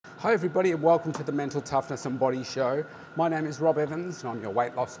Hi everybody and welcome to the Mental Toughness and Body Show. My name is Rob Evans and I'm your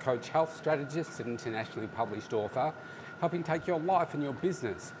weight loss coach, health strategist and internationally published author, helping take your life and your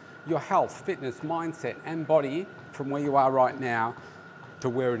business, your health, fitness, mindset and body from where you are right now to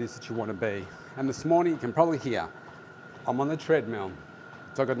where it is that you want to be. And this morning you can probably hear, I'm on the treadmill.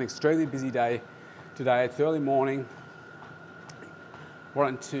 So I've got an extremely busy day today. It's early morning.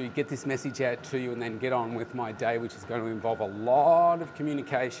 Wanted to get this message out to you and then get on with my day, which is going to involve a lot of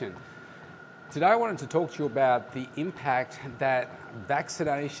communication. Today I wanted to talk to you about the impact that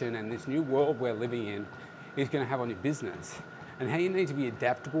vaccination and this new world we're living in is going to have on your business and how you need to be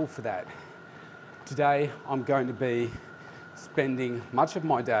adaptable for that. Today I'm going to be spending much of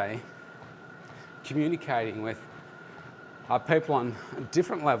my day communicating with people on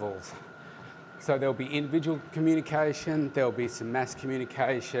different levels. So there'll be individual communication, there'll be some mass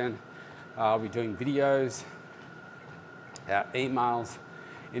communication, I'll be doing videos, emails,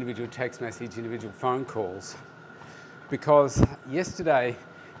 individual text message, individual phone calls. Because yesterday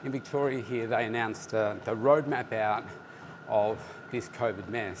in Victoria here, they announced the roadmap out of this COVID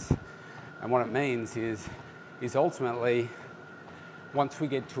mess. And what it means is ultimately, once we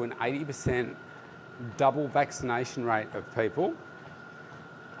get to an 80% double vaccination rate of people,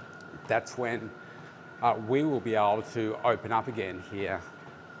 that's when we will be able to open up again here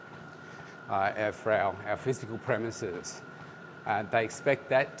for our physical premises. They expect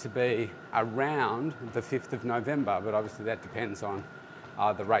that to be around the 5th of November, but obviously that depends on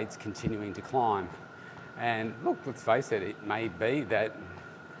the rates continuing to climb. And look, let's face it, it may be that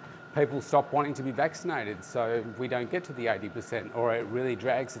people stop wanting to be vaccinated, so we don't get to the 80%, or it really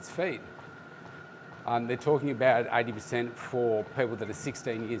drags its feet. They're talking about 80% for people that are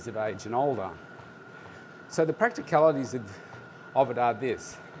 16 years of age and older. So the practicalities of it are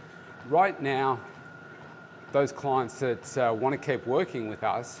this. Right now, those clients that want to keep working with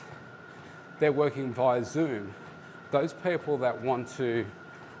us, they're working via Zoom. Those people that want to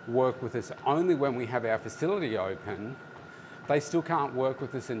work with us only when we have our facility open, they still can't work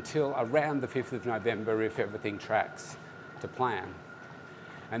with us until around the 5th of November if everything tracks to plan.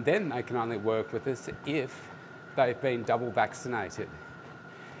 And then they can only work with us if they've been double vaccinated.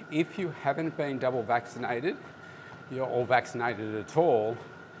 If you haven't been double vaccinated, or vaccinated at all,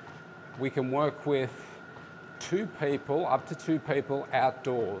 we can work with up to two people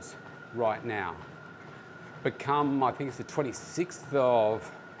outdoors right now. But come, I think it's the 26th of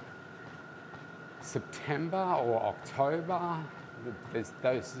September or October, there's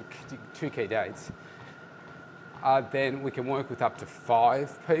those two key dates, then we can work with up to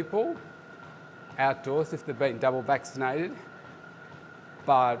 5 people outdoors if they've been double vaccinated.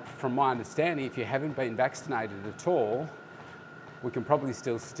 But from my understanding, if you haven't been vaccinated at all, we can probably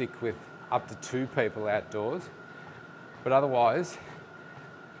still stick with up to 2 people outdoors. But otherwise,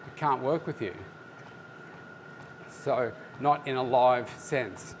 we can't work with you. So not in a live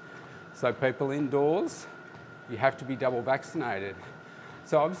sense. So people indoors, you have to be double vaccinated.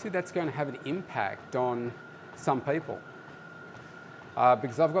 So obviously that's going to have an impact on some people.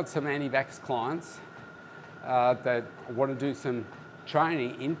 Because I've got some anti-vax clients that want to do some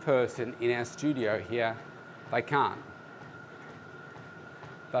training in person in our studio here. They can't.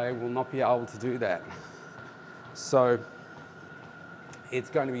 They will not be able to do that. So it's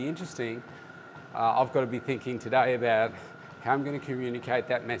going to be interesting. I've got to be thinking today about how I'm going to communicate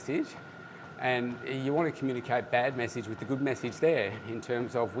that message. And you want to communicate bad message with the good message there in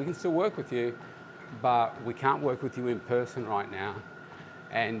terms of we can still work with you, but we can't work with you in person right now.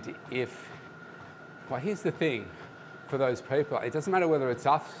 And here's the thing for those people, it doesn't matter whether it's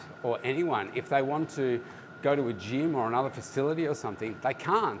us or anyone, if they want to go to a gym or another facility or something, they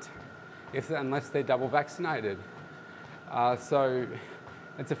can't unless they're double vaccinated. So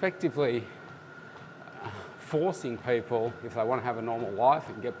it's effectively forcing people, if they want to have a normal life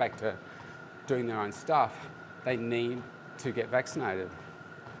and get back to doing their own stuff, they need to get vaccinated.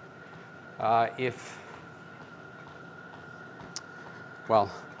 I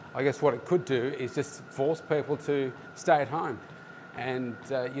guess what it could do is just force people to stay at home and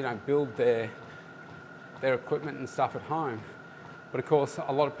build their equipment and stuff at home. But of course,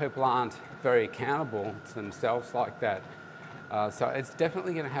 a lot of people aren't very accountable to themselves like that. So it's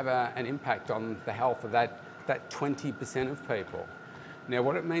definitely going to have an impact on the health of that 20% of people. Now,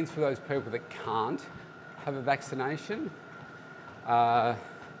 what it means for those people that can't have a vaccination, I'm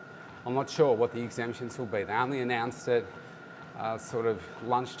not sure what the exemptions will be. They only announced it sort of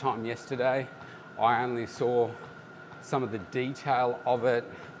lunchtime yesterday. I only saw some of the detail of it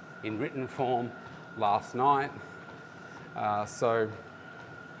in written form last night. So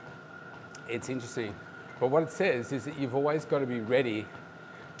it's interesting. But what it says is that you've always got to be ready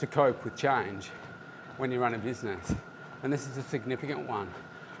to cope with change when you run a business. And this is a significant one.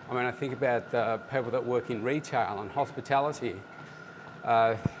 I mean, I think about the people that work in retail and hospitality.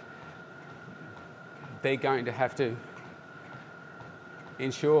 They're going to have to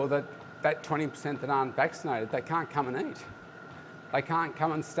ensure that 20% that aren't vaccinated, they can't come and eat. They can't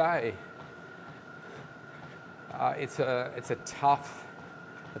come and stay. It's a tough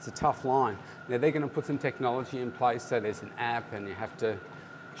line. Now they're going to put some technology in place, so there's an app and you have to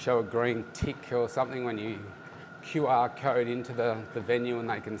show a green tick or something when you QR code into the venue, and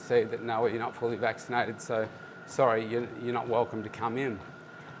they can see that no, you're not fully vaccinated, so sorry, you're not welcome to come in.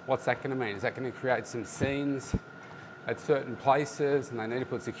 What's that going to mean? Is that going to create some scenes at certain places, and they need to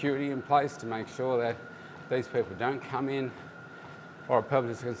put security in place to make sure that these people don't come in? Or are people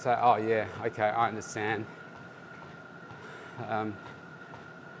just going to say, oh yeah, okay, I understand.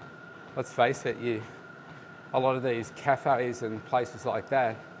 Let's face it, a lot of these cafes and places like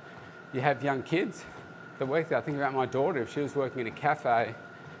that, you have young kids that work there. I think about my daughter. If she was working in a cafe,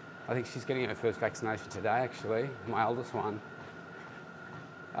 I think she's getting her first vaccination today, actually, my eldest one.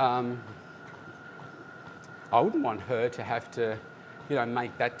 I wouldn't want her to have to,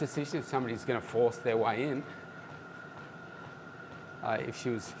 make that decision if somebody's going to force their way in. If she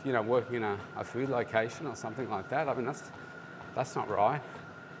was, working in a food location or something like that, I mean, that's not right.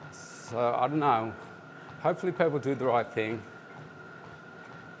 So I don't know. Hopefully people do the right thing,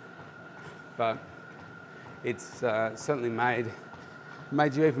 but it's certainly made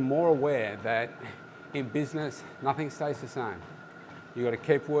you even more aware that in business nothing stays the same. You've got to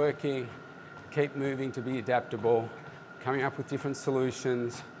keep working, keep moving to be adaptable, coming up with different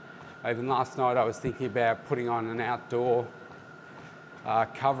solutions. Even last night I was thinking about putting on an outdoor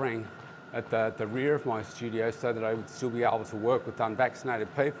covering at the rear of my studio so that I would still be able to work with unvaccinated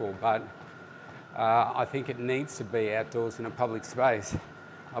people, but I think it needs to be outdoors in a public space.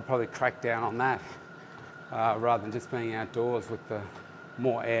 I'll probably crack down on that rather than just being outdoors with the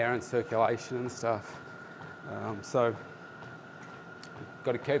more air and circulation and stuff. So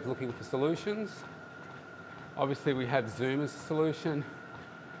got to keep looking for solutions. Obviously we have Zoom as a solution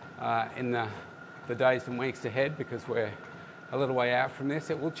in the days and weeks ahead, because we're a little way out from this.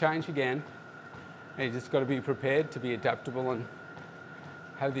 It will change again, and you just got to be prepared to be adaptable and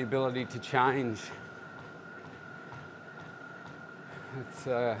have the ability to change.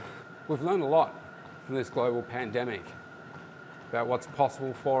 We've learned a lot from this global pandemic about what's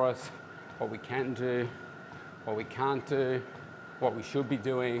possible for us, what we can do, what we can't do, what we should be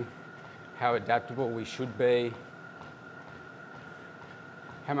doing, how adaptable we should be,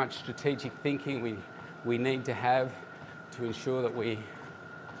 how much strategic thinking we need to have to ensure that we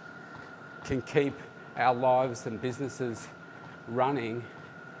can keep our lives and businesses running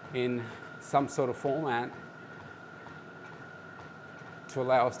in some sort of format to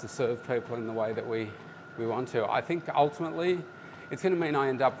allow us to serve people in the way that we want to. I think ultimately it's going to mean I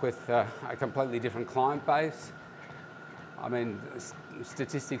end up with a completely different client base. I mean,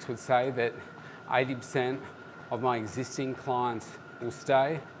 statistics would say that 80% of my existing clients will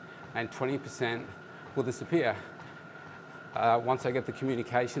stay and 20% will disappear. Once I get the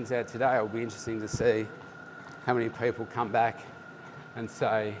communications out today, it'll be interesting to see how many people come back and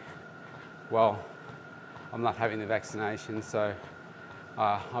say, well, I'm not having the vaccination, so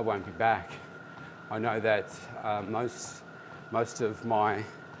I won't be back. I know that most of my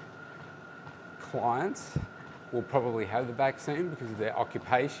clients will probably have the vaccine because of their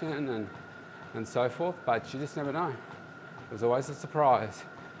occupation and so forth, but you just never know. There's always a surprise.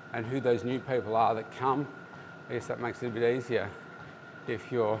 And who those new people are that come, I guess that makes it a bit easier.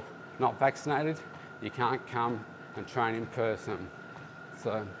 If you're not vaccinated, you can't come and train in person.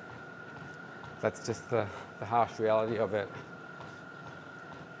 So that's just the harsh reality of it.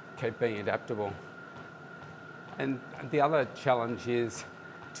 Keep being adaptable. And the other challenge is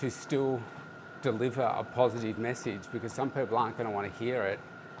to still deliver a positive message, because some people aren't going to want to hear it.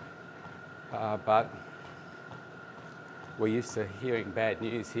 But we're used to hearing bad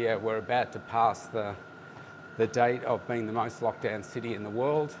news here. We're about to pass the date of being the most locked down city in the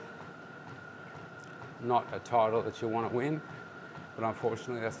world. Not a title that you want to win, but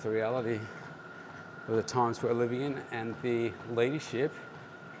unfortunately that's the reality of the times we're living in and the leadership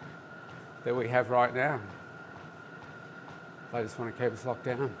that we have right now. They just want to keep us locked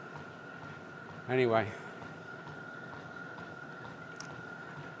down. Anyway,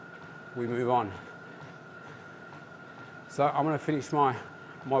 we move on. So I'm going to finish my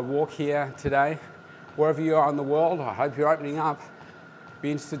walk here today. Wherever you are in the world, I hope you're opening up.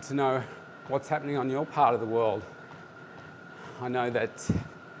 Be interested to know what's happening on your part of the world. I know that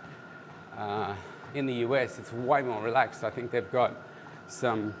in the US it's way more relaxed. I think they've got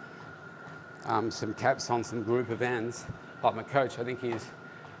some caps on some group events. Like my coach, I think he's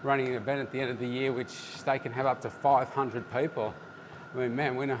running an event at the end of the year which they can have up to 500 people. I mean,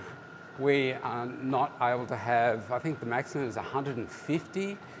 man, we are not able to have, I think the maximum is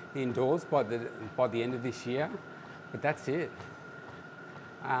 150 indoors by the end of this year, but that's it.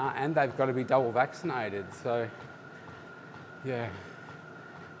 And they've got to be double vaccinated. So, yeah,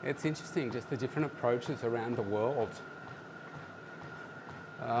 it's interesting, just the different approaches around the world.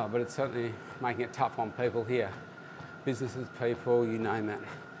 But it's certainly making it tough on people here. Businesses, people, you name it.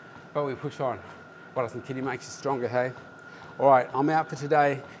 But we push on. What doesn't kill you makes you stronger, hey? All right, I'm out for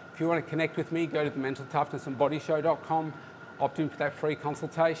today. If you want to connect with me, go to thementaltoughnessandbodyshow.com, opt in for that free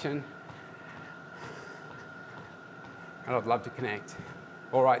consultation, and I'd love to connect.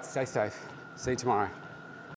 All right, stay safe. See you tomorrow.